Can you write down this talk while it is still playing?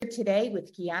today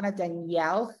with Kiana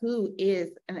Danial, who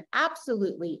is an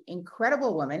absolutely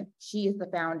incredible woman. She is the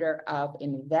founder of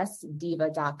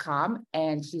investdiva.com,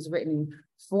 and she's written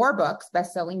 4 books,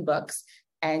 best-selling books,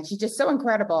 and she's just so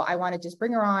incredible. I want to just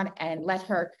bring her on and let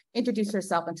her introduce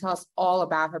herself and tell us all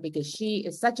about her because she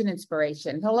is such an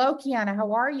inspiration. Hello, Kiana.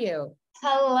 How are you?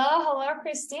 Hello,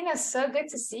 Christina. So good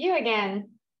to see you again.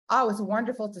 Oh, it's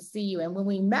wonderful to see you. And when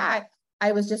we met,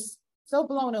 I was just so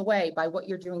blown away by what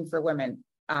you're doing for women,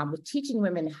 with teaching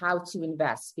women how to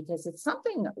invest, because it's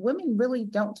something women really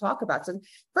don't talk about. So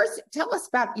first, tell us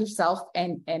about yourself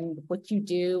and what you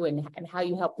do and how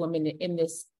you help women in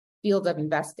this field of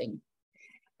investing.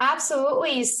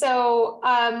 Absolutely. So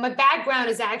my background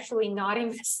is actually not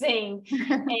investing.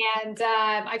 And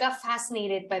I got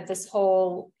fascinated by this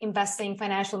whole investing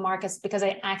financial markets because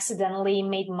I accidentally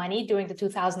made money during the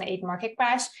 2008 market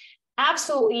crash.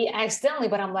 Absolutely accidentally,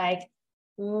 but I'm like,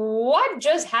 what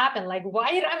just happened? Like,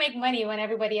 why did I make money when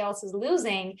everybody else is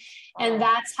losing? And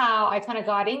that's how I kind of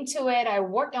got into it. I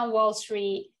worked on Wall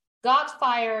Street, got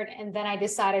fired, and then I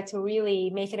decided to really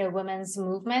make it a women's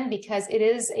movement because it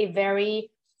is a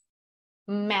very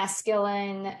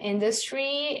masculine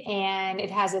industry and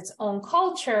it has its own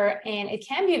culture and it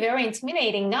can be very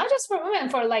intimidating, not just for women,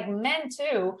 for like men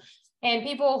too. And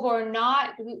people who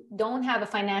don't have a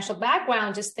financial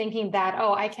background, just thinking that,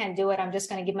 oh, I can't do it. I'm just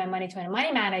going to give my money to a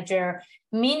money manager.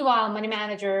 Meanwhile, money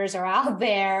managers are out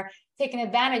there taking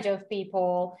advantage of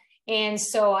people. And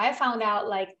so I found out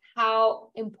like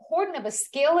how important of a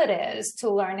skill it is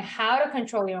to learn how to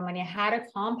control your money, how to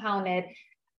compound it.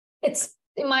 It's,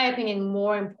 in my opinion,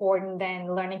 more important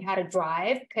than learning how to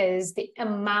drive, because the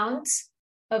amount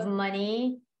of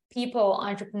money people,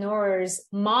 entrepreneurs,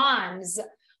 moms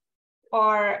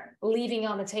are leaving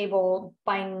on the table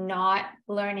by not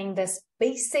learning this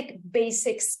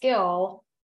basic skill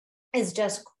is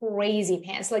just crazy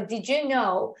pants. Like, did you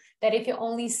know that if you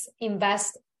only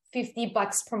invest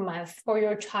 $50 per month for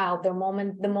your child, the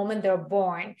moment they're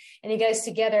born, and you guys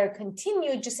together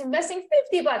continue just investing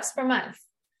 $50 per month,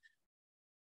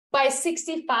 by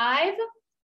 65,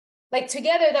 like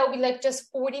together, that would be like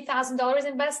just $40,000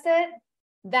 invested.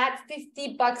 That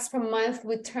 $50 per month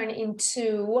would turn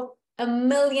into $1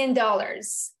 million.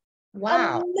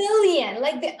 Wow. $1 million,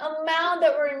 like the amount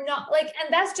that we're not like, and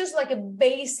that's just like a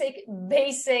basic,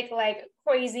 like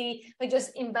crazy, like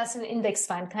just invest in an index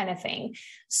fund kind of thing.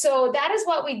 So that is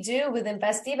what we do with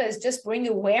InvestDiva, is just bring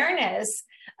awareness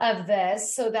of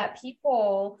this so that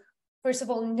people, first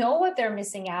of all, know what they're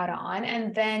missing out on,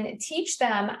 and then teach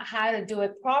them how to do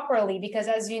it properly. Because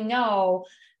as you know,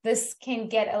 this can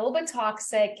get a little bit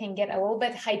toxic, can get a little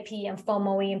bit hypey and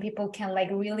FOMO-y, and people can like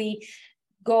really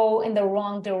go in the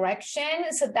wrong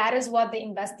direction. So that is what the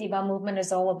Invest Diva movement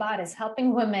is all about, is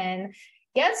helping women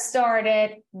get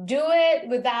started, do it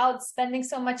without spending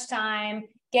so much time,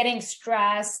 getting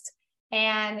stressed,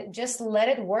 and just let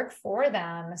it work for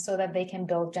them so that they can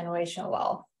build generational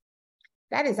wealth.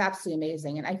 That is absolutely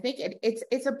amazing. And I think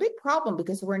it's a big problem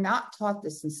because we're not taught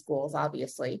this in schools,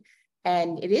 obviously.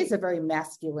 And it is a very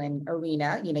masculine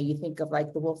arena. You know, you think of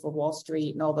like the Wolf of Wall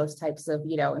Street and all those types of,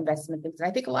 investment things. And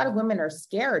I think a lot of women are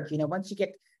scared, once you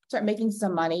start making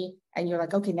some money and you're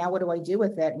like, okay, now what do I do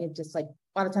with it? And it's just like,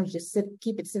 a lot of times you just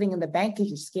keep it sitting in the bank because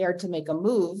you're scared to make a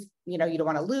move. You don't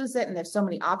want to lose it. And there's so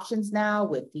many options now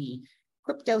with the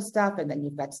crypto stuff, and then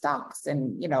you've got stocks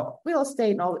and real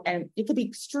estate and all, and it could be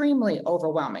extremely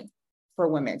overwhelming for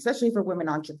women, especially for women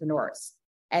entrepreneurs.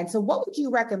 And so what would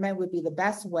you recommend would be the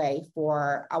best way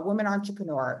for a woman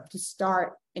entrepreneur to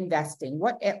start investing?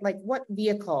 What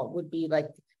vehicle would be like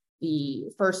the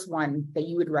first one that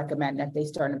you would recommend that they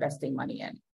start investing money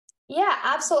in? Yeah,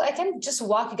 absolutely. I can just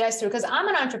walk you guys through, because I'm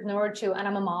an entrepreneur too, and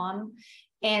I'm a mom.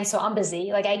 And so I'm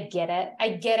busy. Like, I get it.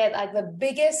 Like, the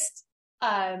biggest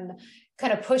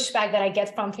kind of pushback that I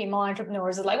get from female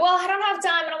entrepreneurs is like, well, I don't have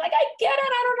time. And I'm like, I get it.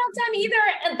 I don't have time either.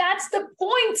 And that's the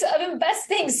point of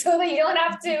investing, so that you don't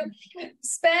have to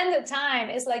spend the time.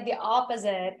 It's like the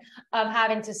opposite of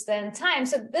having to spend time.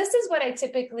 So this is what I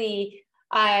typically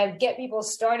get people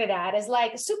started at, is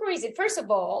like super easy. First of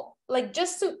all, like,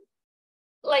 just to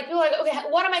like, you're like, okay,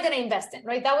 what am I going to invest in,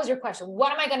 right? That was your question.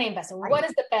 What am I going to invest in? Right. What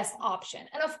is the best option?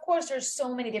 And of course, there's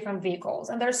so many different vehicles,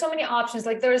 and there's so many options.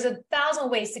 Like, there's 1,000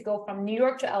 ways to go from New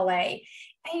York to LA,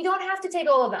 and you don't have to take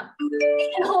all of them. You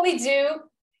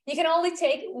can only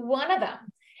take one of them.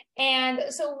 And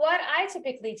so what I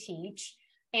typically teach,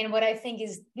 and what I think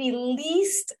is the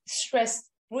least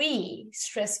stress-free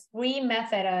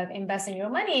method of investing your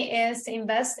money, is to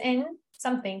invest in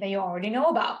something that you already know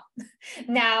about.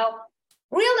 Now,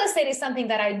 Real estate is something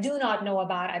that I do not know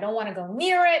about. I don't want to go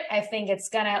near it. I think it's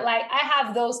gonna, like, I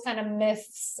have those kind of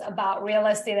myths about real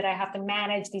estate that I have to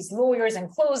manage these lawyers and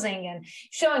closing and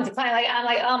showing to client. Like, I'm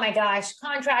like, oh my gosh,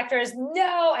 contractors,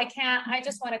 no, I can't. I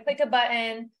just want to click a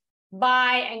button,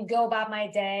 buy, and go about my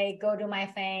day, go do my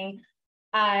thing.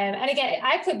 And again,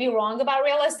 I could be wrong about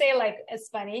real estate. Like, it's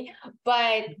funny,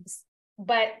 but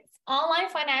online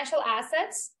financial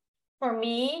assets for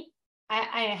me,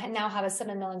 I now have a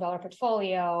 $7 million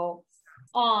portfolio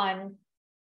on,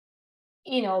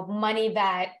 money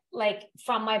that, like,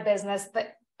 from my business,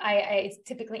 that I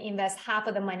typically invest half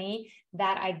of the money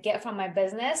that I get from my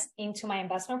business into my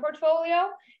investment portfolio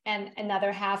and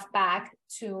another half back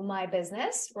to my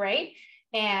business, right?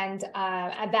 And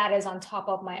that is on top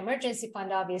of my emergency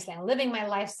fund. Obviously, I'm living my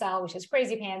lifestyle, which is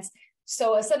crazy pants.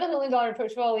 So a $7 million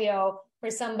portfolio for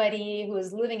somebody who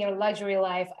is living a luxury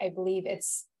life, I believe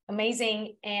it's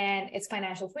amazing, and it's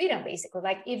financial freedom, basically.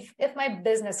 Like, if my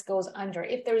business goes under,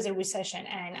 if there is a recession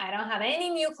and I don't have any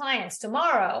new clients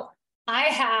tomorrow, I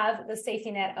have the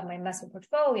safety net of my investment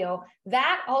portfolio.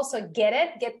 That also,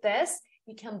 get this,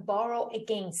 you can borrow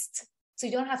against. So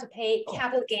you don't have to pay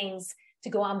capital gains to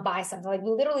go and buy something. Like,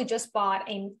 we literally just bought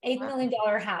an $8 million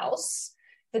house,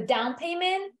 the down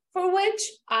payment for which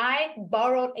I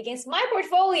borrowed against my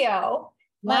portfolio.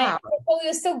 My portfolio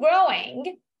is still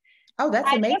growing. Oh,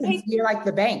 that's amazing. So you're like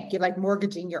the bank. You're like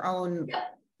mortgaging your own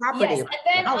property. Yes. And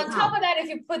then on top of that, if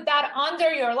you put that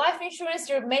under your life insurance,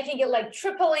 you're making it like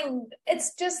tripling.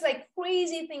 It's just like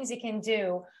crazy things you can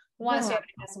do once you have an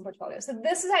investment portfolio. So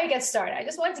this is how you get started. I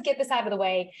just wanted to get this out of the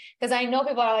way because I know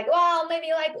people are like, well, maybe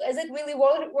like, is it really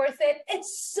worth it?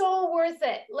 It's so worth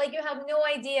it. Like, you have no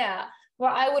idea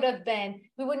where I would have been.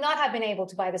 We would not have been able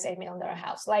to buy this $8 million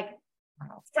house. Like,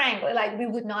 frankly, like, we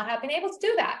would not have been able to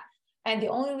do that. And the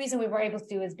only reason we were able to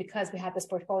do is because we had this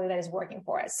portfolio that is working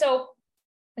for us. So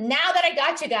now that I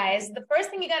got you guys, the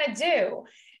first thing you got to do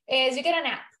is you get an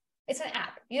app. It's an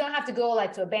app. You don't have to go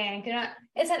like to a bank.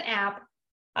 It's an app.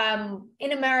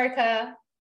 In America,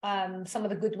 some of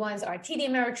the good ones are TD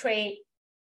Ameritrade,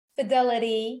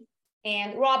 Fidelity,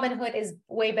 and Robinhood is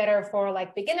way better for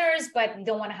like beginners, but you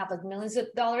don't want to have like millions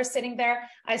of dollars sitting there.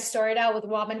 I started out with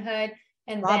Robinhood.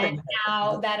 And then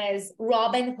now that is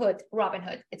Robinhood.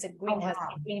 It's a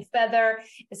green feather.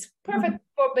 It's perfect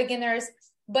for beginners.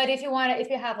 But if you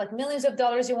have like millions of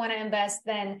dollars you want to invest,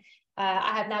 then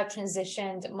I have now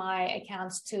transitioned my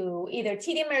accounts to either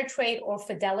TD Ameritrade or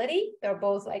Fidelity. They're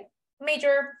both like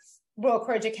major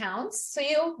brokerage accounts. So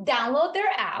you download their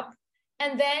app,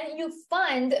 and then you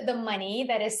fund the money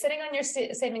that is sitting on your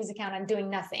savings account and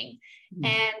doing nothing.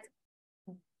 And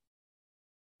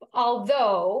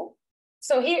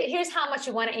so here's how much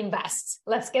you want to invest.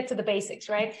 Let's get to the basics,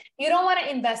 right? You don't want to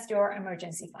invest your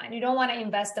emergency fund. You don't want to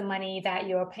invest the money that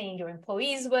you're paying your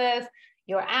employees with,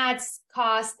 your ads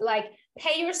cost. Like,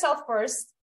 pay yourself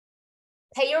first,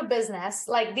 pay your business.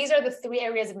 Like, these are the three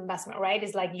areas of investment, right?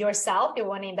 Is like yourself. You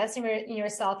want to invest in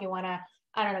yourself. You want to,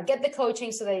 get the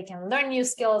coaching so that you can learn new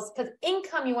skills, because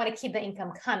income, you want to keep the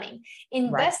income coming.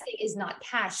 Investing is not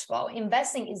cash flow.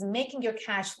 Investing is making your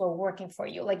cash flow working for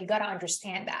you. Like, you got to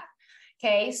understand that.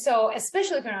 Okay, so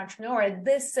especially if you're an entrepreneur,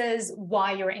 this is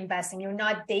why you're investing. You're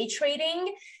not day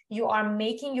trading. You are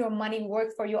making your money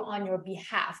work for you on your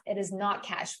behalf. It is not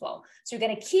cash flow. So you're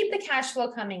going to keep the cash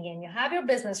flow coming in. You have your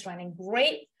business running.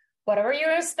 Great. Whatever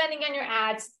you're spending on your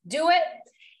ads, do it.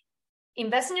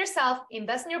 Invest in yourself,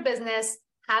 invest in your business,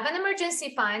 have an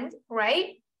emergency fund,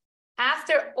 right?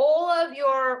 After all of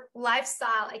your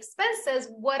lifestyle expenses,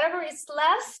 whatever is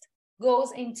left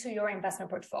goes into your investment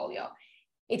portfolio.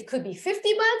 It could be $50,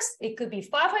 it could be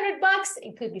 $500,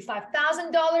 it could be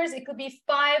 $5,000, it could be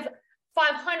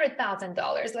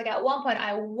 $500,000. Like, at one point,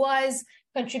 I was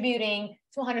contributing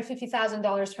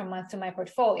 $250,000 per month to my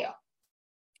portfolio.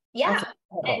 Yeah,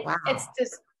 it's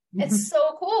just, it's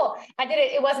so cool. I did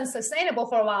it. It wasn't sustainable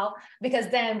for a while because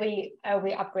then we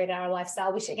upgraded our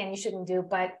lifestyle, which again, you shouldn't do,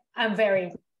 but I'm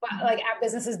very, like, our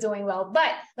business is doing well,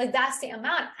 but like, that's the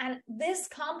amount. And this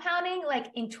compounding,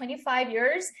 like, in 25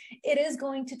 years, it is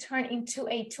going to turn into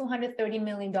a $230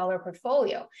 million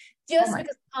portfolio just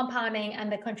because compounding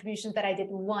and the contributions that I did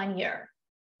 1 year.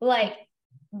 Like,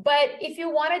 but if you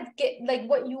want to get, like,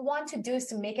 what you want to do is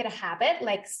to make it a habit,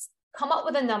 like, come up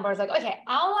with a number. It's like, okay,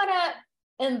 I want to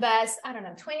invest,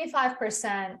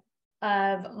 25%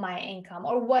 of my income,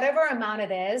 or whatever amount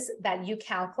it is that you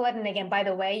calculate. And again, by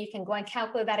the way, you can go and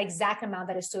calculate that exact amount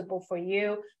that is suitable for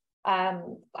you. I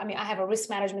have a risk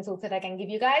management tool that I can give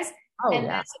you guys.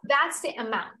 That's the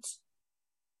amount.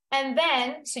 And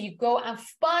then, so you go and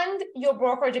fund your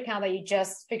brokerage account that you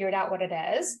just figured out what it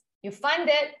is. You fund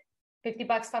it. $50,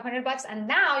 $500, and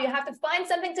now you have to find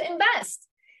something to invest.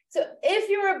 So if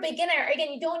you're a beginner,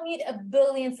 again, you don't need a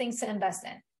billion things to invest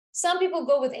in. Some people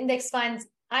go with index funds.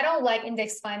 I don't like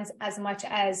index funds as much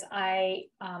as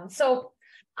so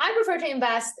I prefer to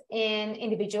invest in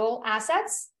individual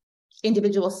assets.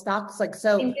 Individual stocks,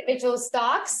 individual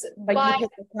stocks. But you pick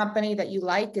a company that you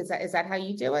like. Is that how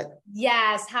you do it?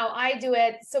 Yes, how I do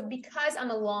it. So because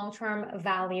I'm a long-term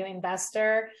value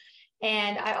investor,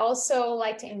 and I also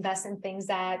like to invest in things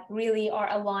that really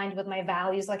are aligned with my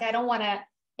values. Like I don't want to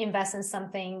invest in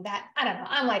something that, I don't know,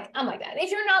 I'm like that.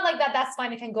 If you're not like that, that's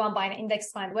fine. You can go and buy an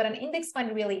index fund. What an index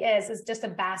fund really is just a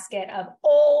basket of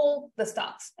all the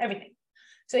stocks, everything.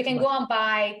 So you can go and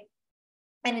buy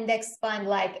an index fund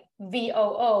like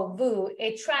VOO.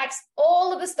 It tracks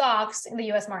all of the stocks in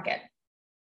the US market.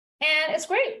 And it's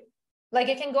great. Like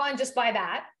you can go and just buy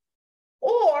that.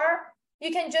 Or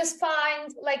you can just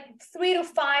find like 3 to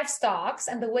 5 stocks.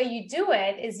 And the way you do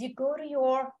it is you go to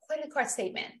your credit card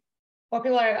statement. Or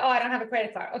people are like, oh, I don't have a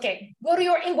credit card. Okay, go to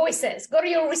your invoices, go to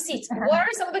your receipts. What are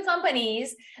some of the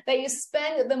companies that you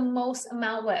spend the most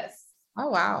amount with? Oh,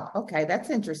 wow. Okay. That's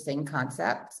an interesting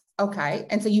concept. Okay.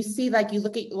 And so you see, like, you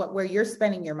look at where you're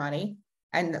spending your money,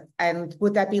 and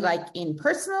would that be like in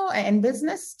personal and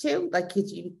business too? Like, could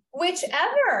you?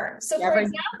 Whichever. So for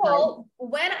example,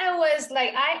 when I was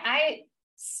like, I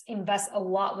invest a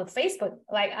lot with Facebook.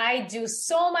 Like I do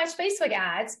so much Facebook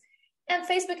ads, and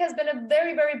Facebook has been a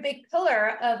very, very big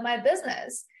pillar of my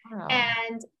business. Wow.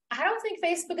 And I don't think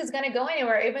Facebook is going to go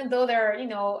anywhere, even though their,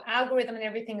 algorithm and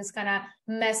everything is kind of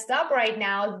messed up right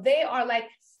now. They are like,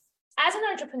 as an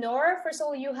entrepreneur, first of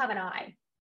all, you have an eye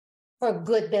for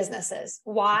good businesses.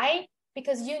 Why?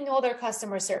 Because you know their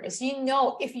customer service. You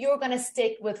know if you're going to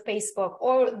stick with Facebook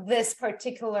or this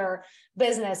particular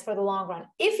business for the long run.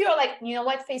 If you're like, you know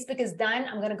what, Facebook is done,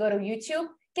 I'm going to go to YouTube.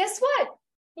 Guess what?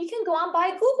 You can go and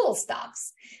buy Google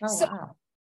stocks. Oh, wow.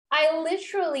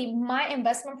 My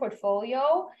investment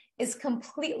portfolio is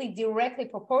completely directly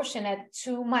proportionate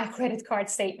to my credit card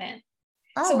statement.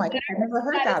 Oh, my God, I've never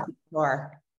heard that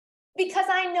before. Because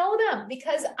I know them,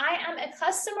 because I am a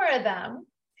customer of them.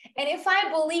 And if I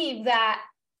believe that,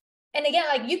 and again,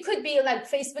 like you could be like,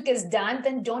 Facebook is done,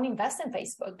 then don't invest in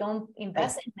Facebook. Don't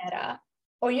invest in Meta.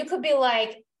 Or you could be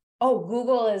like, oh,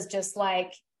 Google is just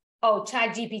like, oh,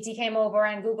 ChatGPT came over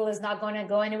and Google is not going to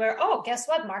go anywhere. Oh, guess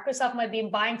what? Microsoft might be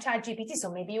buying ChatGPT.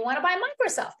 So maybe you want to buy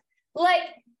Microsoft. Like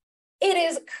it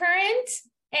is current.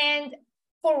 And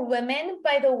for women,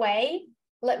 by the way,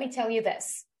 let me tell you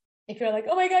this. If you're like,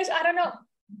 oh my gosh, I don't know.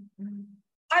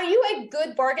 Are you a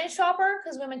good bargain shopper?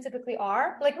 Because women typically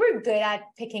are. Like we're good at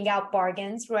picking out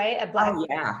bargains, right? Oh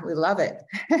yeah, we love it.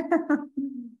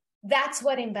 That's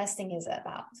what investing is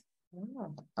about.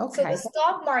 Oh, okay. So the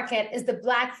stock market is the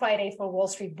Black Friday for Wall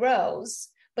Street bros,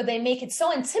 but they make it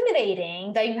so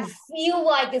intimidating that you feel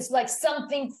like it's like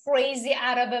something crazy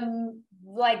out of a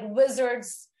like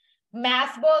wizard's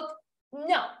math book.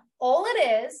 No, all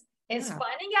it is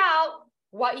finding out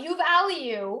what you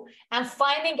value and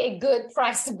finding a good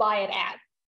price to buy it at.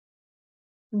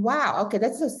 Wow. Okay.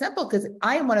 That's so simple, because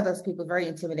I am one of those people very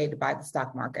intimidated by the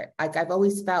stock market. Like I've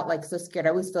always felt like so scared.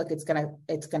 I always feel like it's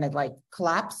gonna like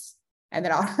collapse. And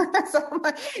then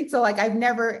so like I've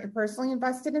never personally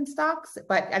invested in stocks,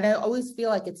 and I always feel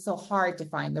like it's so hard to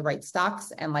find the right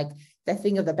stocks. And like the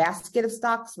thing of the basket of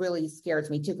stocks really scares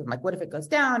me too. Because I'm like, what if it goes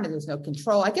down and there's no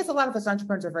control? I guess a lot of us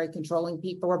entrepreneurs are very controlling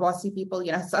people. We're bossy people,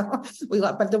 so we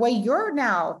love, but the way you're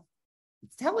now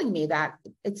telling me that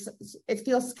it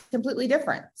feels completely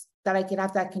different, that I can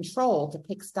have that control to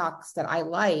pick stocks that I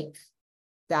like,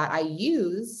 that I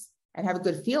use and have a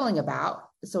good feeling about.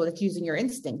 So it's using your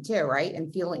instinct too, right?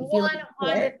 And feeling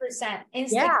 100%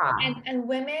 instinct. Yeah. And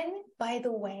women, by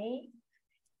the way,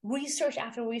 research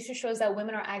after research shows that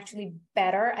women are actually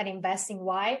better at investing.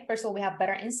 Why? First of all, we have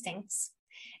better instincts.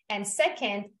 And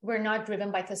second, we're not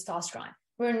driven by testosterone.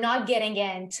 We're not getting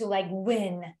in to like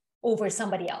win over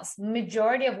somebody else.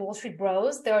 Majority of Wall Street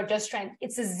bros, they're just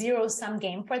it's a zero-sum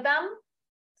game for them.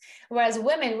 Whereas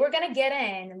women, we're going to get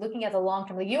in looking at the long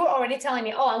term. Like you were already telling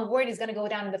me, oh, I'm worried it's going to go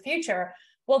down in the future.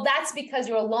 Well, that's because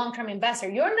you're a long-term investor.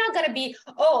 You're not going to be,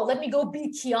 oh, let me go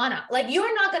beat Kiana. Like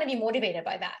you're not going to be motivated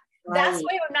by that. Right. That's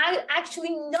why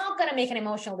you're not going to make an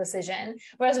emotional decision.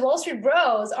 Whereas Wall Street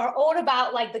bros are all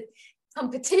about like the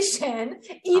competition,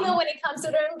 even when it comes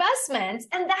to their investments.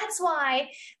 And that's why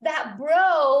that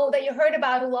bro that you heard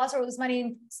about who lost all his money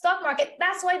in stock market,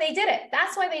 that's why they did it.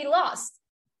 That's why they lost.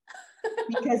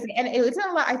 Because, and it was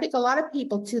a lot, I think a lot of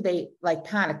people too, they like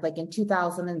panicked, like in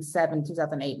 2007,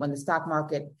 2008, when the stock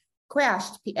market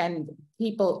crashed, and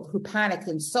people who panicked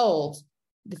and sold,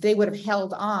 if they would have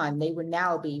held on, they would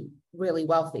now be really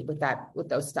wealthy with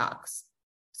those stocks.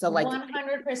 So like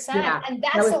 100%. yeah, And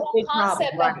that that's was the a whole big problem,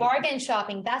 concept of right? bargain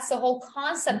shopping. That's the whole You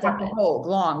concept of have to it. hold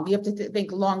long. You have to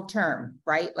think long term,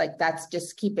 right? Like that's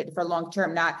just keep it for long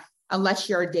term, not unless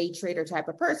you're a day trader type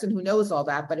of person who knows all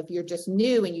that. But if you're just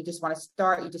new and you just want to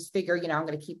start, you just figure, I'm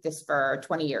going to keep this for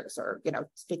 20 years or,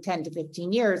 10 to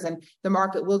 15 years, and the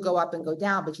market will go up and go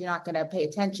down, but you're not going to pay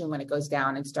attention when it goes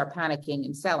down and start panicking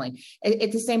and selling.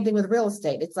 It's the same thing with real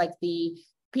estate. It's like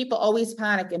people always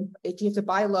panic and you have to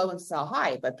buy low and sell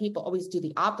high, but people always do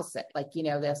the opposite. Like,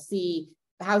 they'll see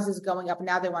the houses going up and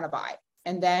now they want to buy.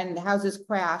 And then the houses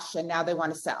crash and now they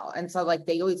want to sell. And so like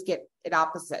they always get it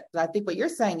opposite. But I think what you're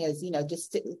saying is,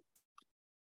 just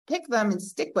pick them and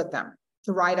stick with them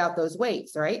to ride out those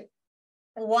waves, right?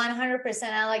 100%.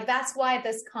 And like, that's why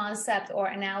this concept or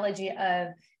analogy of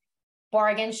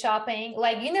bargain shopping,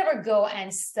 like you never go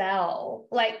and sell,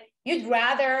 like you'd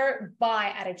rather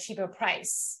buy at a cheaper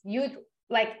price. You'd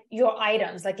like your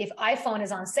items, like if iPhone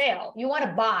is on sale, you want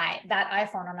to buy that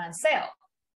iPhone on sale.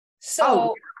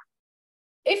 So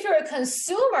if you're a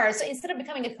consumer, so instead of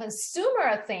becoming a consumer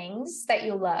of things that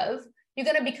you love, you're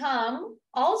going to become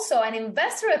also an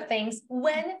investor of things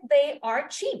when they are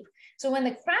cheap. So when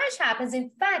the crash happens, in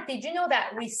fact, did you know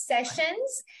that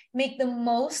recessions make the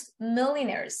most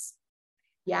millionaires?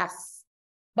 Yes.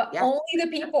 But yes. Only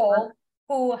the people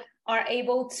who are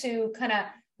able to kind of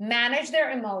manage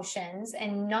their emotions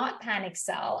and not panic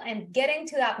sell and get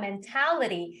into that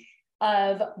mentality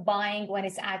of buying when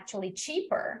it's actually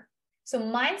cheaper. So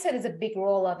mindset is a big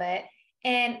role of it.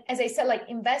 And as I said, like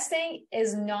investing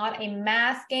is not a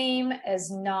math game,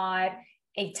 is not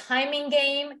a timing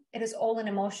game. It is all an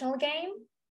emotional game.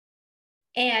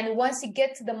 And once you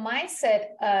get to the mindset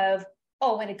of,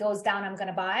 when it goes down, I'm going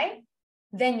to buy,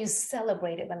 then you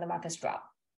celebrate it when the markets drop.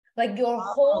 Like your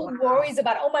whole worries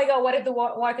about, oh my God, what if the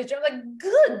markets drop? Like,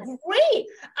 good, great.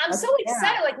 I'm so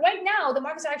excited. Like right now, the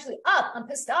markets are actually up. I'm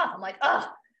pissed off. I'm like,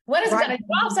 when is it going to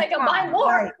drop so I can buy more?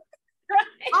 Right.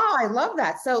 Oh, I love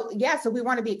that. So so we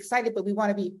want to be excited, but we want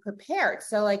to be prepared.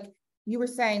 So like you were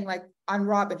saying, like on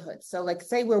Robinhood. So like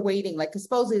say we're waiting, like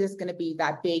supposedly there's going to be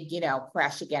that big,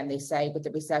 crash again, they say, with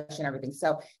the recession and everything.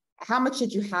 So how much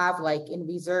should you have like in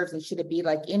reserves, and should it be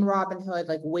like in Robinhood,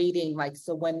 like waiting, like,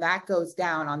 so when that goes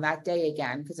down on that day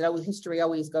again, because history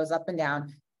always goes up and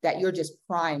down, that you're just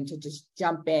primed to just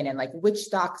jump in, and like which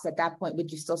stocks at that point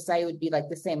would you still say would be like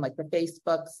the same, like the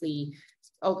Facebooks,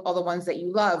 all the ones that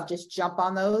you love, just jump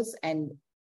on those and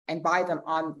buy them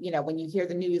on, when you hear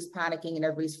the news panicking and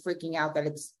everybody's freaking out that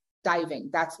it's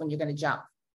diving, that's when you're going to jump.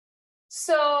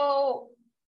 So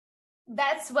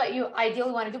that's what you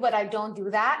ideally want to do, but I don't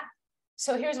do that.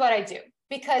 So here's what I do.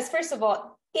 Because first of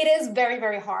all, it is very,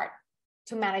 very hard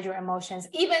to manage your emotions.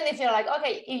 Even if you're like,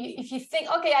 okay, if you think,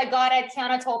 okay, I got it,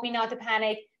 Kiana told me not to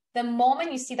panic. The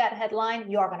moment you see that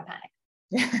headline, you're going to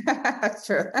panic. That's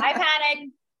true. I panic,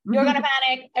 you're going to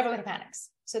panic, everybody panics.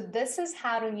 So this is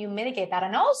how do you mitigate that?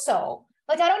 And also,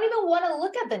 like, I don't even want to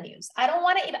look at the news. I don't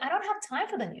have time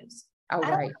for the news. I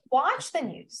don't watch the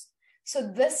news. So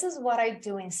this is what I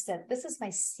do instead. This is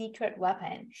my secret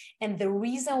weapon. And the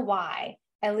reason why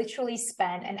I literally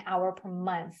spend an hour per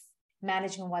month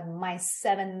managing my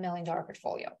 $7 million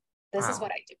portfolio. This is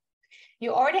what I do.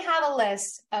 You already have a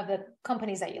list of the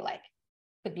companies that you like.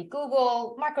 Could be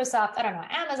Google, Microsoft, I don't know,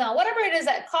 Amazon, whatever it is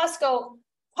at Costco,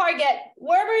 Target,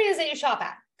 wherever it is that you shop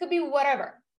at. Could be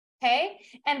whatever. Okay.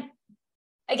 And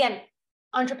again,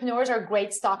 entrepreneurs are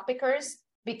great stock pickers,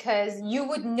 because you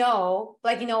would know,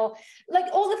 like all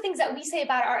the things that we say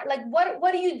about our, like,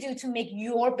 what do you do to make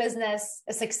your business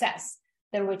a success?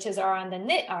 The riches are in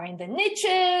the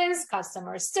niches,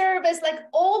 customer service, like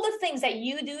all the things that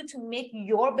you do to make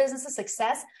your business a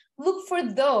success. Look for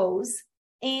those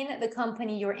in the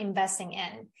company you're investing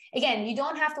in. Again, you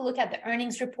don't have to look at the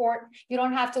earnings report. You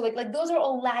don't have to like those are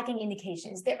all lagging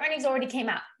indications. The earnings already came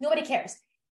out. Nobody cares.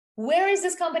 Where is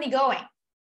this company going?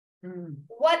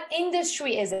 What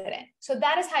industry is it in? So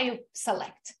that is how you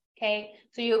select. Okay.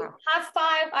 So you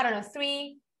have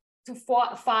 3 to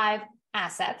 5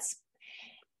 assets.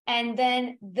 And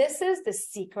then this is the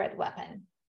secret weapon.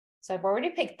 So I've already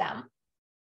picked them.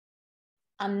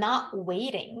 I'm not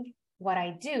waiting. What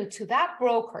I do to that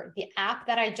broker, the app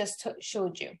that I just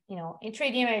showed you,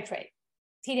 Intrade, Ameritrade,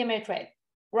 TD Ameritrade,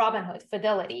 Robinhood,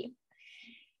 Fidelity.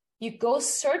 You go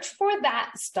search for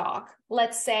that stock.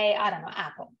 Let's say, I don't know,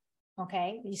 Apple.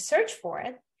 Okay, you search for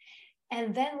it.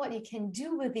 And then what you can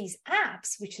do with these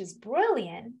apps, which is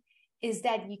brilliant, is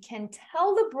that you can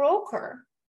tell the broker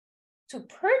to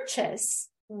purchase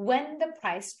when the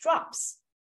price drops.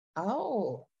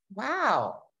 Oh,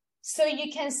 wow. So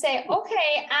you can say,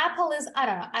 okay, Apple is,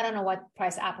 I don't know what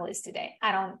price Apple is today.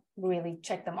 I don't really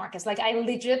check the markets. Like I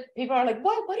legit, people are like,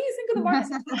 what do you think of the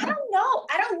markets? I don't know.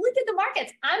 I don't look at the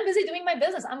markets. I'm busy doing my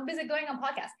business. I'm busy going on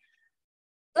podcasts.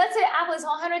 Let's say Apple is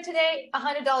 100 today,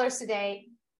 $100 today.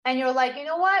 And you're like, you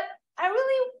know what? I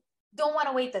really don't want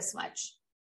to wait this much.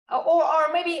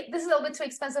 Or maybe this is a little bit too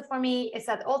expensive for me. It's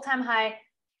at all-time high.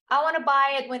 I want to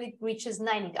buy it when it reaches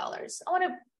 $90. I want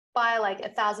to buy like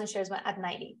 1,000 shares at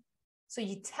 90. So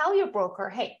you tell your broker,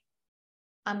 hey,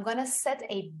 I'm going to set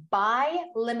a buy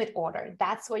limit order.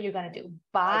 That's what you're going to do.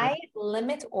 Buy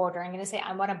limit order. I'm going to say,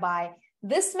 I want to buy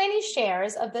this many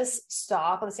shares of this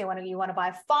stock. Let's say you want to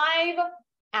buy 5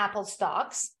 Apple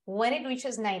stocks when it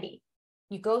reaches 90.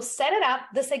 You go set it up,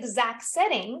 this exact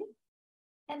setting,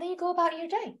 and then you go about your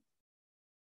day.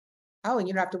 Oh, and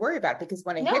you don't have to worry about it because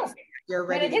when it hits, you're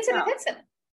ready. When it hits it, it hits it.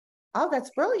 Oh, that's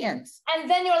brilliant. And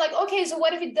then you're like, okay, so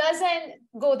what if it doesn't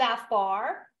go that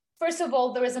far? First of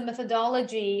all, there is a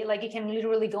methodology, like you can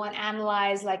literally go and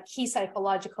analyze like key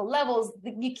psychological levels.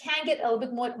 You can get a little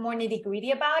bit more nitty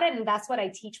gritty about it. And that's what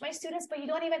I teach my students, but you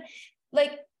don't even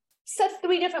like set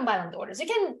 3 different buy limit orders. You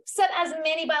can set as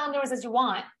many buy limit orders as you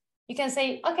want. You can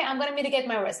say, okay, I'm going to mitigate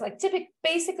my risk. Like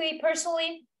basically,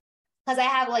 personally, because I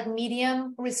have like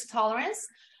medium risk tolerance,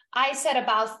 I set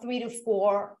about 3 to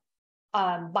 4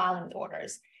 buy limit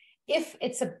orders. If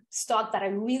it's a stock that I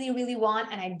really, really want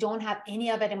and I don't have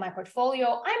any of it in my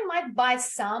portfolio, I might buy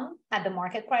some at the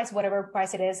market price, whatever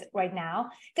price it is right now.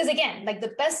 Because again, like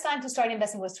the best time to start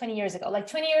investing was 20 years ago. Like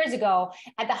 20 years ago,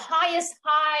 at the highest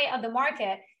high of the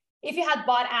market, if you had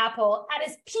bought Apple at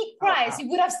its peak price, you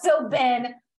would have still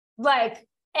been like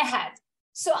ahead.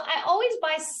 So I always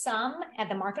buy some at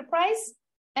the market price.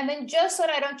 And then just so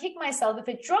that I don't kick myself if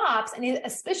it drops, and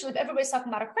especially if everybody's talking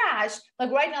about a crash,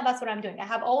 like right now, that's what I'm doing. I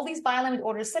have all these buy limit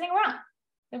orders sitting around.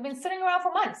 They've been sitting around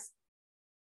for months.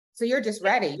 So you're just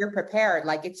ready. You're prepared.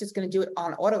 Like it's just going to do it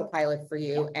on autopilot for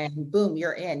you. And boom,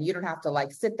 you're in. You don't have to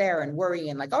like sit there and worry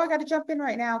and like, oh, I got to jump in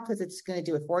right now because it's going to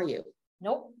do it for you.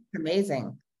 Nope.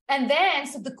 Amazing. And then,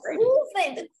 so the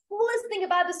coolest thing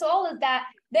about this all is that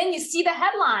then you see the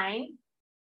headline,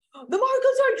 the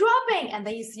markets are dropping, and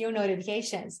then you see your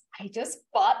notifications. I just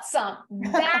bought some.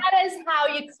 That is how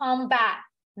you combat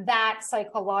that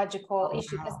psychological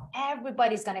issue, because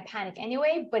everybody's going to panic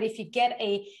anyway. But if you get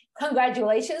a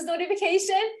congratulations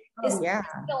notification, it's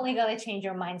only going to change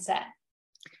your mindset.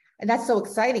 And that's so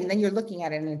exciting. Then you're looking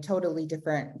at it in a totally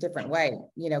different way,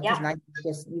 you know, because now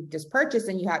you've just purchased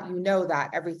and you know that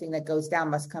everything that goes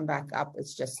down must come back up.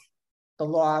 It's just the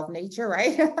law of nature,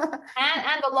 right?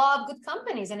 and the law of good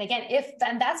companies. And again,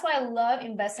 and that's why I love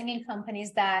investing in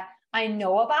companies that I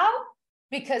know about,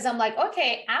 because I'm like,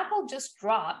 okay, Apple just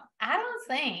dropped. I don't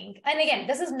think, and again,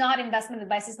 this is not investment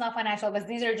advice. It's not financial advice.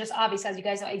 These are just obvious, as you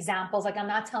guys know, examples. Like I'm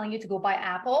not telling you to go buy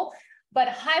Apple, but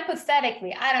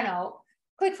hypothetically, I don't know,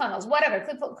 ClickFunnels, whatever.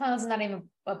 ClickFunnels is not even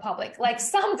public. Like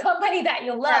some company that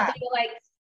you love, that you're like,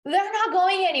 they're not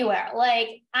going anywhere. Like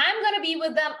I'm going to be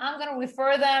with them. I'm going to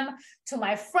refer them to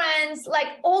my friends, like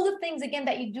all the things again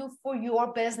that you do for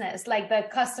your business, like the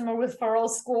customer referral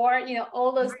score, you know,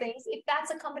 all those things. If that's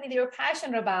a company that you're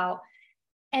passionate about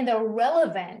and they're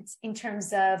relevant in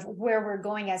terms of where we're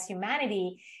going as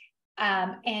humanity,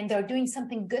 and they're doing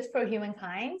something good for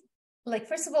humankind, like,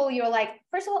 first of all,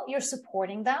 you're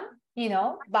supporting them, you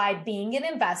know, by being an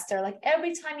investor. Like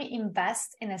every time you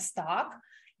invest in a stock,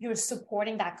 you're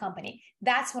supporting that company.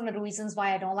 That's one of the reasons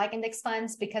why I don't like index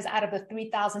funds, because out of the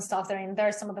 3,000 stocks that are in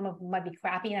there, some of them might be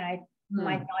crappy and I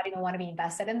might not even want to be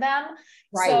invested in them.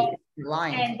 Right. So,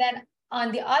 and then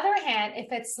on the other hand,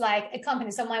 if it's like a company,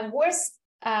 so my worst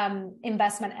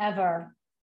investment ever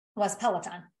was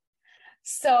Peloton.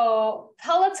 So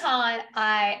Peloton,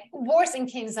 worst in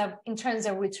terms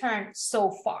of return so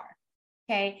far.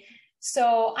 Okay.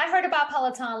 So I heard about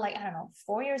Peloton, like, I don't know,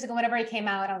 4 years ago, whenever it came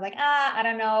out. I was like, I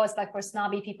don't know. It's like for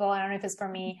snobby people. I don't know if it's for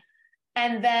me.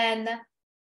 And then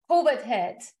COVID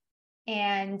hit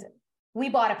and we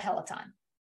bought a Peloton.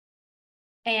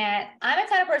 And I'm the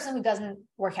kind of person who doesn't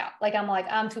work out. Like,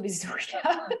 I'm too busy to work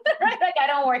out, right? Like I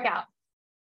don't work out.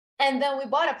 And then we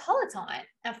bought a Peloton.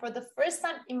 And for the first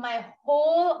time in my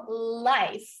whole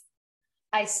life,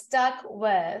 I stuck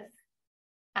with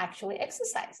actually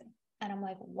exercising. And I'm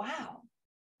like, wow,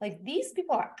 like these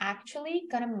people are actually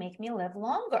going to make me live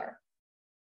longer.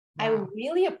 Wow. I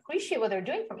really appreciate what they're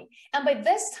doing for me. And by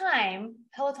this time,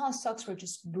 Peloton stocks were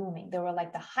just booming. They were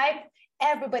like the hype.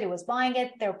 Everybody was buying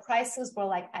it. Their prices were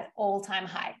like at all-time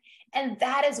high. And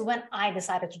that is when I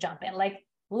decided to jump in, like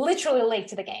literally late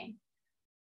to the game.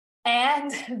 And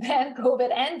then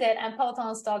COVID ended and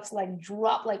Peloton stocks like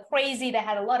dropped like crazy. They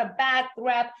had a lot of bad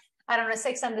rep. I don't know,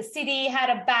 Sex and the City had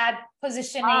a bad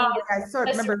positioning. Oh, I sort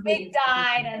of Mr. remember Big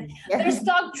died, and their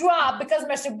stock dropped because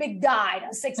Mr. Big died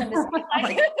on Sex and the City.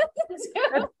 Like,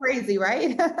 that's crazy,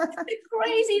 right?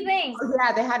 crazy things. Oh,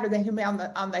 yeah, they had him on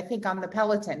the I think on the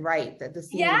Peloton, right? The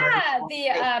scene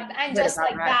And just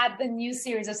like that, the new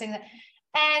series of things.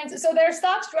 And so their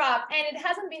stocks dropped, and it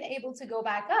hasn't been able to go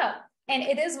back up. And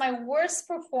it is my worst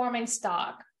performing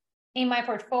stock in my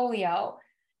portfolio.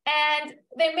 And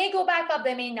they may go back up,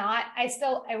 they may not. I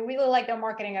really like their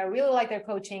marketing. I really like their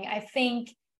coaching. I think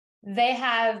they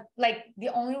have, like, the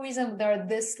only reason they're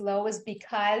this low is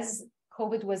because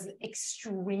COVID was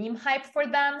extreme hype for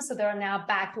them. So they're now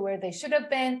back to where they should have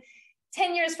been.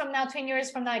 10 years from now, 20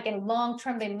 years from now, again,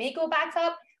 long-term, they may go back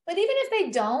up. But even if they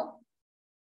don't,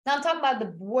 now I'm talking about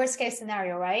the worst case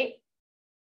scenario, right?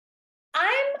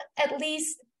 I'm at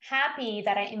least happy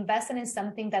that I invested in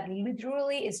something that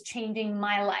literally is changing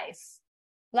my life.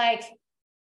 Like,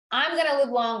 I'm going to live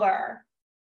longer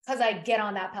because I get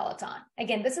on that Peloton.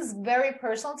 Again, this is very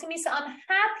personal to me. So I'm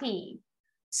happy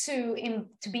to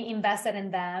be invested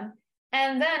in them.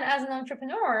 And then as an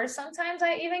entrepreneur, sometimes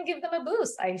I even give them a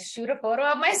boost. I shoot a photo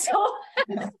of myself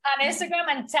on Instagram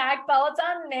and tag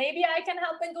Peloton. Maybe I can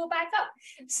help them go back up.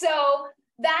 So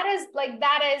that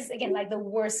is again, like the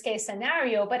worst case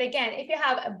scenario. But again, if you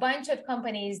have a bunch of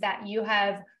companies that you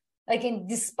have, like,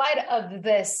 despite of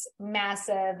this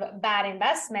massive bad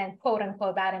investment, quote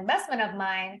unquote, bad investment of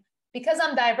mine, because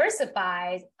I'm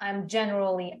diversified, I'm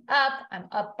generally up. I'm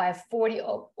up by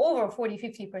over 40,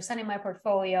 50% in my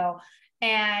portfolio.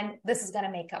 And this is going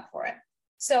to make up for it.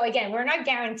 So again, we're not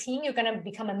guaranteeing you're going to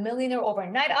become a millionaire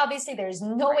overnight. Obviously, there's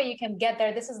no way you can get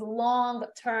there. This is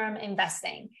long-term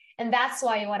investing. And that's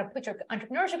why you want to put your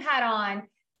entrepreneurship hat on,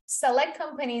 select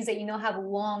companies that you know have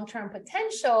long-term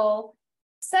potential,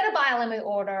 set a buy limit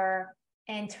order,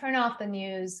 and turn off the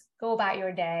news, go about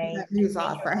your day. News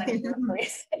off, right?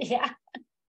 Yeah.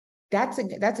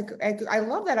 I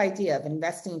love that idea of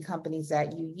investing in companies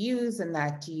that you use and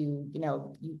that you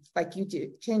like you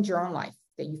do change your own life,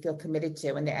 that you feel committed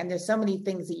to. And there's so many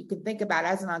things that you can think about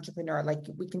as an entrepreneur, like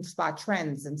we can spot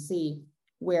trends and see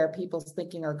where people's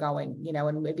thinking are going,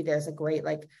 and maybe there's a great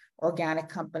like organic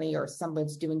company or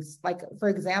someone's doing, like, for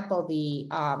example, the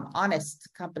Honest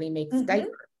company makes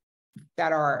diapers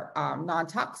that are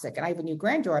non-toxic. And I have a new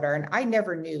granddaughter, and I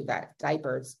never knew that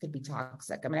diapers could be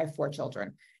toxic. I mean, I have 4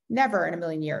 children, never in a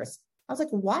million years. I was like,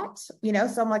 what? So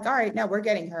I'm like, all right, now we're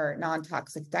getting her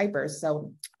non-toxic diapers.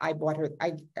 So I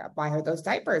buy her those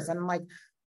diapers. And I'm like,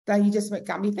 then you just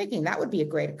got me thinking that would be a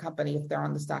great company if they're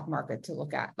on the stock market to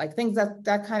look at, like things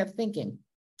that kind of thinking,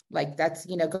 like that's,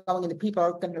 going into, people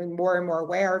are going to be more and more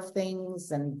aware of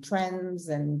things and trends.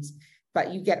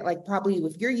 But you get, like, probably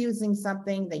if you're using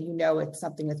something that, it's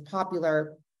something that's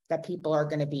popular, that people are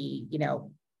going to be,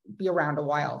 be around a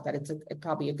while, that it's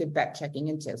probably a good bet checking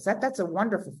into. So that's a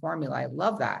wonderful formula. I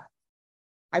love that.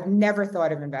 I've never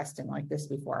thought of investing like this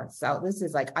before. So this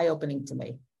is like eye-opening to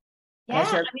me. Yeah,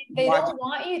 I mean, they don't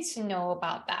want you to know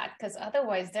about that, because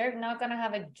otherwise they're not going to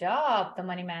have a job, the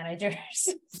money managers.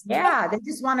 Yeah, they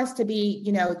just want us to be,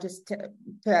 just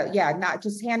not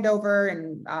just hand over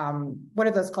and what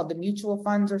are those called, the mutual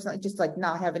funds or something, just like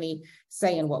not have any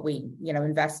say in what we,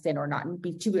 invest in, or not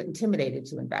be too intimidated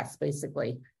to invest,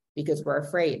 basically, because we're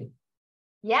afraid.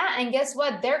 Yeah. And guess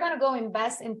what? They're going to go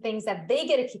invest in things that they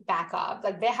get a kickback of.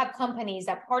 Like, they have companies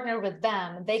that partner with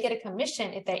them. They get a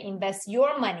commission if they invest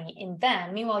your money in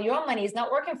them. Meanwhile, your money is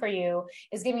not working for you,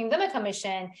 is giving them a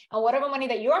commission. And whatever money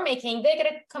that you're making, they get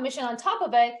a commission on top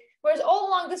of it. Whereas all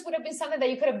along, this would have been something that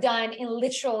you could have done in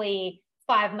literally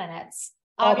 5 minutes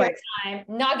of your time,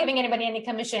 not giving anybody any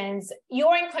commissions.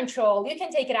 You're in control. You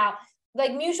can take it out.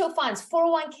 Like mutual funds,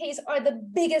 401ks are the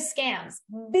biggest scams,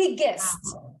 biggest.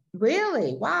 Wow.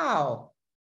 Really? Wow.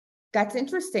 That's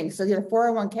interesting. So the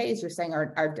 401ks, you're saying,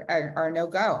 are no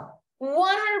go.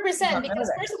 100%,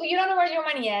 because first of all, you don't know where your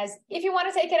money is. If you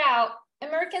want to take it out,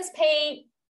 Americans pay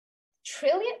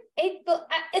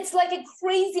it's like a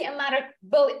crazy amount of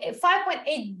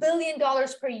 $5.8 billion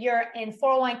per year in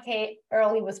 401k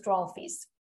early withdrawal fees.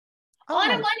 On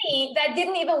money that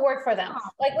didn't even work for them.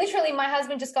 Like, literally, my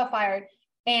husband just got fired,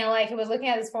 and like, he was looking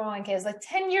at his 401k. It's like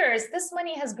 10 years, this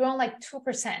money has grown like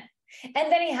 2%.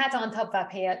 And then he had to, on top of that,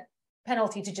 pay a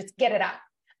penalty to just get it out.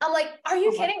 I'm like, are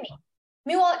you kidding me?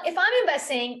 Meanwhile, if I'm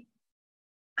investing,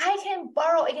 I can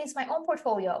borrow against my own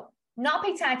portfolio, not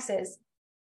pay taxes,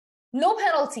 no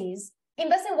penalties,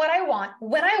 invest in what I want,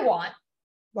 when I want.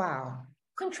 Wow.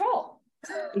 Control.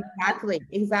 Exactly.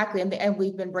 And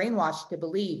we've been brainwashed to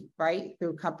believe, right,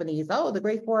 through companies, the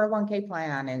great 401k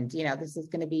plan. And, this is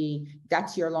going to be,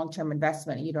 that's your long-term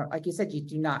investment. You don't, like you said, you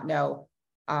do not know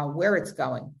where it's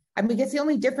going. I mean, I guess the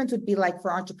only difference would be like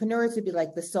for entrepreneurs would be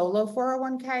like the solo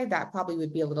 401k. That probably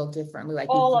would be a little differently. Like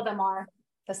all of them are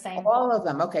the same. All of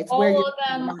them. Okay. It's where all of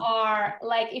them are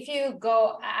like, if you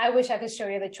go, I wish I could show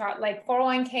you the chart, like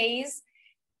 401ks,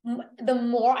 the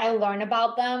more I learn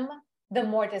about them, the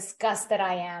more disgusted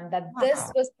I am that this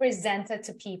was presented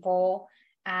to people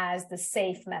as the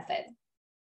safe method.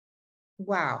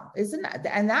 Wow. Isn't that,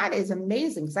 and that is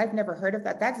amazing because I've never heard of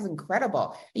that. That is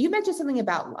incredible. You mentioned something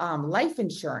about life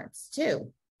insurance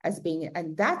too, as being,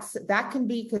 and that can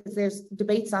be, because there's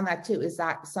debates on that too. Is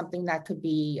that something that could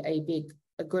be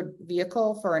a good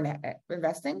vehicle for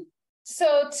investing?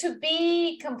 So to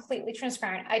be completely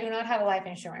transparent, I do not have a life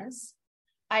insurance.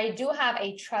 I do have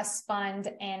a trust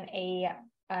fund and a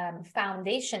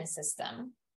foundation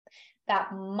system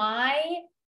that my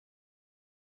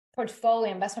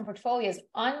investment portfolio is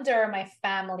under my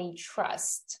family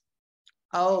trust.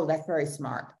 Oh, that's very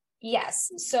smart. Yes.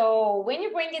 So when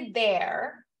you bring it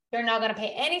there, you're not going to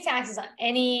pay any taxes on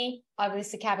any,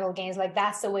 obviously, capital gains. Like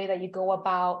that's the way that you go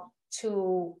about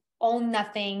to owning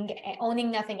nothing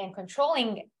and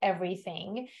controlling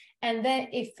everything. And then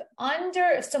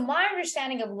so my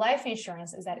understanding of life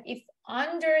insurance is that if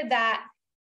under that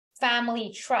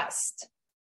family trust,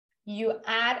 you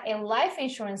add a life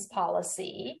insurance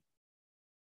policy,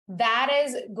 that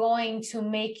is going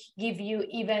to give you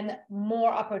even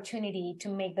more opportunity to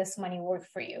make this money work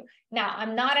for you. Now,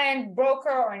 I'm not a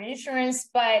broker or an insurance,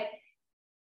 but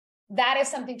that is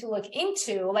something to look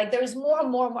into. Like there's more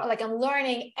and more, like I'm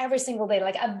learning every single day.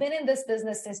 Like I've been in this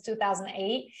business since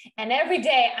 2008, and every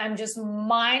day I'm just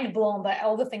mind blown by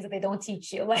all the things that they don't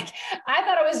teach you. Like I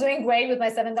thought I was doing great with my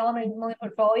 $7 million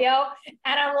portfolio,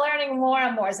 and I'm learning more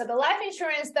and more. So the life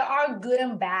insurance, there are good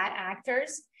and bad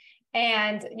actors,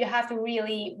 and you have to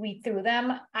really read through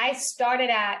them. I started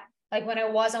at, like when I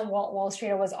was on Wall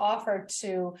Street, I was offered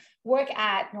to work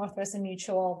at Northwestern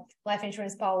Mutual life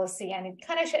insurance policy, and it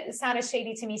kind of sounded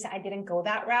shady to me, so I didn't go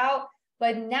that route.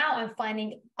 But now I'm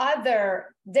finding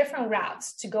other different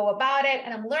routes to go about it,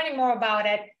 and I'm learning more about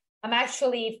it. I'm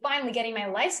actually finally getting my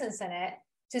license in it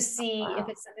to see if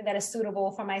it's something that is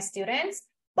suitable for my students.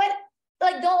 But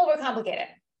like, don't overcomplicate it.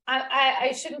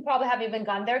 I shouldn't probably have even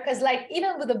gone there, because like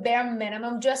even with the bare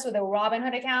minimum, just with a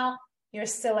Robinhood account, you're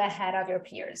still ahead of your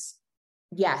peers.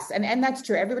 Yes. And that's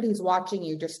true. Everybody who's watching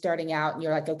you just starting out and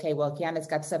you're like, okay, well, Kiana's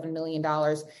got $7 million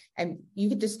and you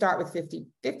could just start with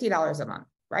 $50 a month,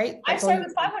 right? I started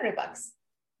with $500.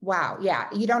 Wow. Yeah.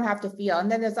 You don't have to feel.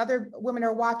 And then there's other women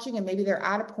are watching, and maybe they're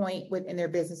at a point in their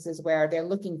businesses where they're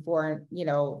looking for,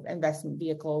 investment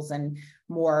vehicles and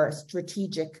more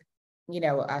strategic,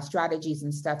 strategies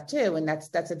and stuff too. And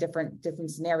that's a different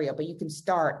scenario, but you can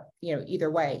start,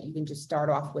 either way. You can just start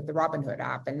off with the Robinhood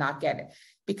app and not get it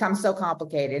become so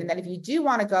complicated. And then if you do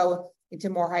want to go into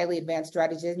more highly advanced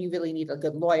strategies, you really need a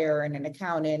good lawyer and an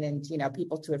accountant and,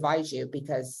 people to advise you,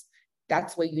 because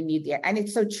that's where you need and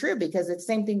it's so true, because it's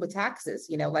the same thing with taxes,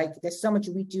 like there's so much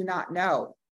we do not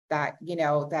know that,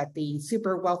 that the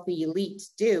super wealthy elite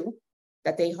do,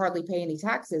 that they hardly pay any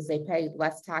taxes. They pay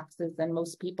less taxes than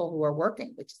most people who are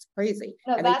working, which is crazy.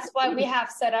 No, that's why we have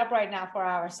set up right now for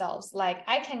ourselves. Like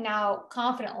I can now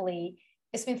confidently,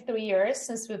 it's been 3 years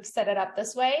since we've set it up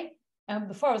this way. And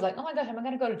before I was like, oh my gosh, am I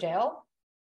going to go to jail?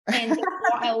 And the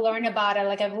more I learn about it,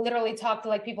 like I've literally talked to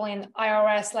like people in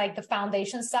IRS, like the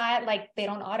foundation side, like they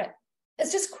don't audit.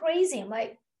 It's just crazy. I'm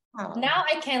like, now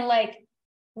I can like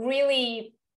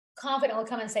really confidently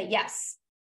come and say, yes,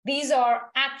 these are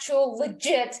actual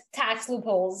legit tax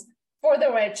loopholes for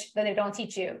the rich that they don't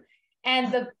teach you.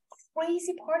 And the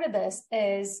crazy part of this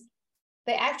is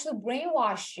they actually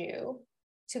brainwash you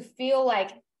to feel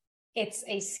like it's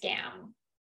a scam.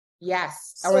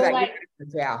 Yes. So like,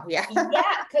 yeah. Yeah.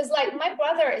 Because like my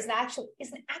brother is an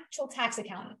actual tax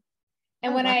accountant.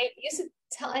 And when I used to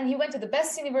tell, and he went to the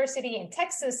best university in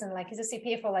Texas, and like he's a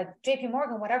CPA for like JP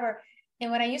Morgan, whatever.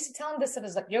 And when I used to tell him this stuff, it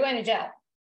was like, you're going to jail.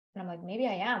 And I'm like, maybe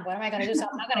I am. What am I going to do? So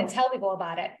I'm not going to tell people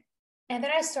about it. And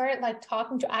then I started like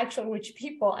talking to actual rich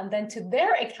people, and then to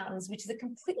their accountants, which is a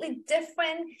completely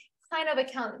different kind of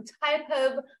accountant type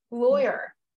of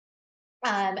lawyer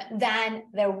than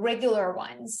the regular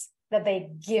ones that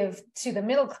they give to the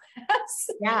middle class.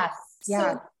 Yes.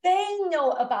 Yeah. So they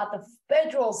know about the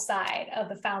federal side of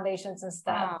the foundations and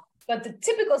stuff, but the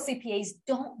typical CPAs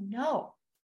don't know.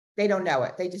 They don't know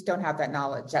it. They just don't have that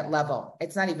knowledge, that level.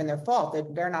 It's not even their fault.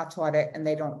 They're not taught it, and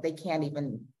they can't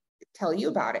even tell you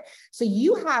about it. So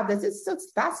you have this, it's so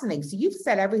fascinating. So you've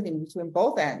set everything between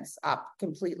both ends up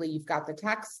completely. You've got the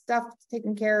tax stuff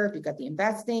taken care of, you've got the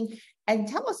investing, And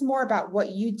tell us more about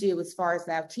what you do as far as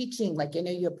now teaching, like, you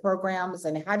know, your programs,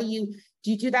 and how do you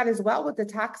do that as well with the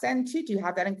tax end too? Do you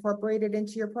have that incorporated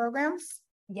into your programs?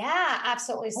 Yeah,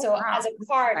 absolutely. Oh, So wow. as a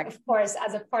part, of course,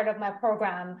 as a part of my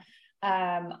program,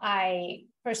 I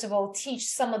first of all teach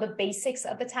some of the basics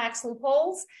of the tax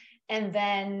loopholes. And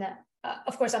then,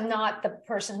 of course, I'm not the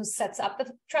person who sets up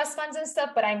the trust funds and stuff,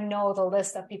 but I know the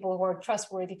list of people who are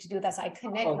trustworthy to do that. So I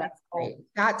connect Oh, that's great.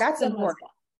 That's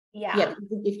important. Yeah,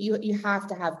 if you have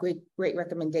to have great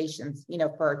recommendations, you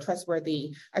know, for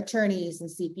trustworthy attorneys and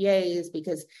CPAs,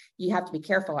 because you have to be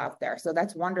careful out there. So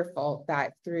that's wonderful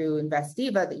that through Invest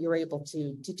Diva that you're able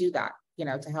to do that, you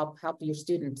know, to help your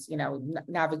students, you know,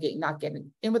 navigate, not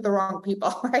getting in with the wrong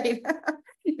people, right?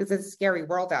 Because it's a scary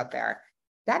world out there.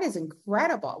 That is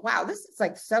incredible. Wow, this is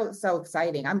like so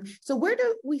exciting. So where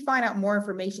do we find out more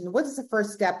information? What is the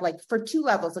first step, like for 2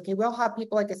 levels? Okay, we'll have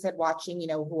people, like I said, watching, you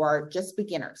know, who are just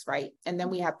beginners, right? And then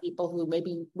we have people who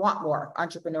maybe want more,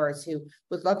 entrepreneurs who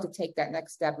would love to take that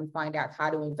next step and find out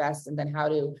how to invest and then how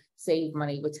to save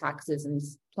money with taxes and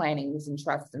plannings and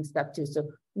trusts and stuff too. So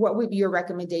what would be your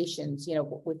recommendations, you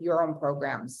know, with your own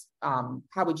programs?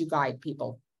 How would you guide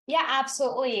people? Yeah,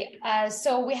 absolutely.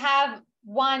 So we have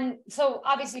so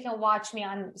obviously you can watch me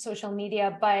on social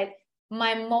media, but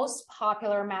my most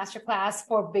popular masterclass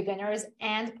for beginners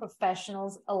and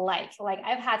professionals alike, like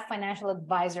I've had financial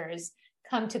advisors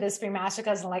come to this free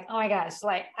masterclass and like, oh my gosh,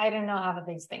 like I didn't know half of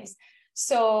these things.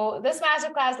 So this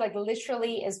masterclass like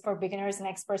literally is for beginners and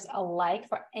experts alike,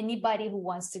 for anybody who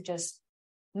wants to just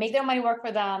make their money work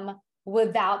for them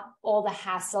without all the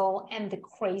hassle and the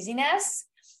craziness.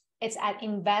 It's at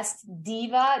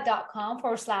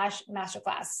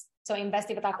investdiva.com/masterclass. So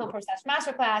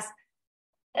investdiva.com/masterclass.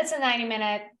 It's a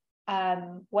 90-minute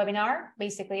webinar.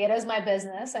 Basically, it is my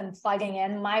business. I'm plugging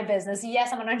in my business.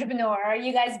 Yes, I'm an entrepreneur.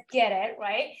 You guys get it,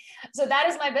 right? So that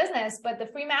is my business. But the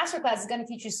free masterclass is going to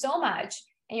teach you so much.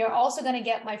 And you're also going to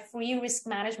get my free risk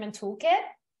management toolkit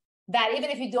that even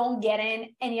if you don't get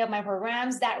in any of my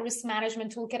programs, that risk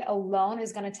management toolkit alone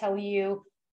is going to tell you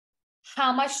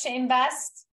how much to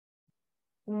invest,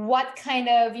 what kind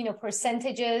of, you know,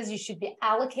 percentages you should be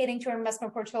allocating to your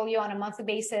investment portfolio on a monthly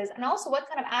basis, and also what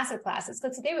kind of asset classes.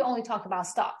 Because today we only talked about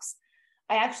stocks.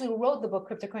 I actually wrote the book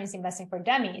Cryptocurrency Investing for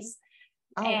Dummies.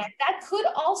 And that could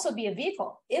also be a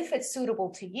vehicle if it's suitable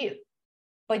to you.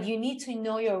 But you need to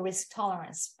know your risk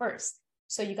tolerance first.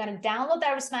 So you're going to download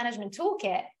that risk management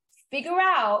toolkit, figure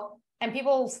out, and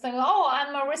people think, oh,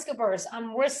 I'm a risk averse,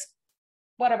 I'm risk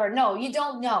whatever. No, you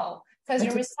don't know. Because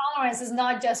your risk tolerance is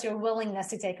not just your willingness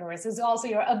to take a risk, it's also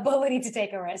your ability to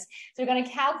take a risk. So you're going to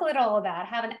calculate all of that,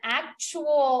 have an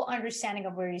actual understanding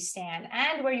of where you stand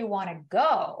and where you want to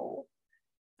go.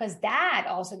 Because that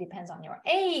also depends on your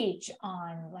age,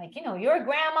 on like, you know, your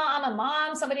grandma, I'm a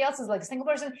mom, somebody else is like a single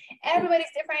person. Everybody's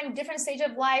different stage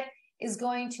of life is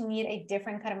going to need a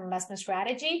different kind of investment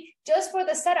strategy just for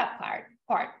the setup part,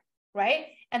 right?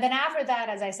 And then after that,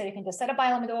 as I said, you can just set a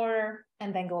buy limit order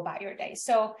and then go about your day.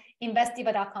 So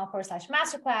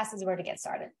investdiva.com/masterclass is where to get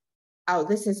started. Oh,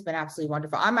 this has been absolutely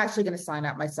wonderful. I'm actually going to sign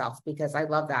up myself because I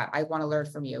love that. I want to learn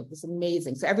from you. It's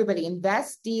amazing. So everybody,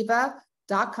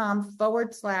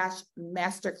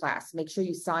 investdiva.com/masterclass. Make sure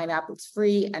you sign up. It's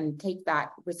free, and take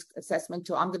that risk assessment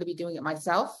tool. I'm going to be doing it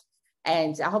myself.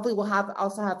 And hopefully we'll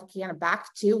also have Kiana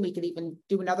back too. We could even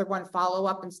do another one, follow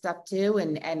up and stuff too,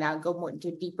 and go more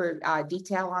into deeper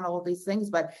detail on all of these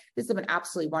things. But this has been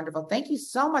absolutely wonderful. Thank you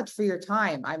so much for your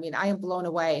time. I mean, I am blown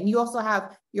away. And you also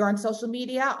you're on social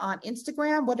media, on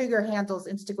Instagram. What are your handles,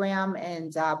 Instagram,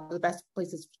 and the best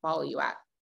places to follow you at?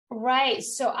 Right.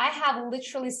 So I have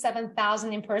literally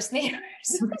 7,000 impersonators.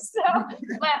 So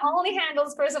my only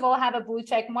handles, first of all, have a blue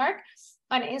check mark.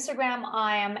 On Instagram,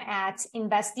 I am at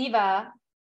Invest Diva.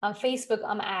 On Facebook,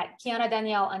 I'm at Kiana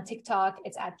Danial. On TikTok,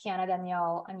 it's at Kiana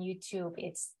Danial. On YouTube,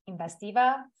 it's Invest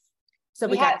Diva. So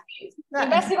we have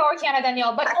Invest Diva or Kiana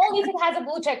Danial, but only if it has a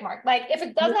blue check mark. Like if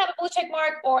it doesn't have a blue check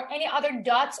mark or any other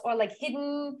dots or like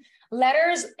hidden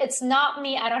letters, it's not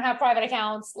me. I don't have private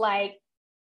accounts. Like,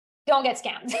 don't get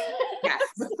scammed. Yes,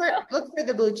 look for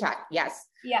the blue check. Yes.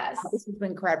 Yes. This has been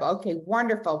incredible. Okay,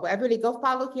 wonderful. Well, everybody go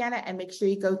follow Kiana and make sure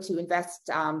you go to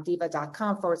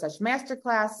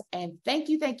investdiva.com/masterclass. And thank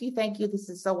you. This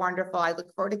is so wonderful. I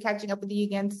look forward to catching up with you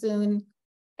again soon.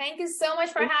 Thank you so much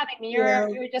for having me.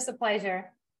 You're just a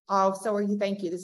pleasure. Oh, so are you. Thank you.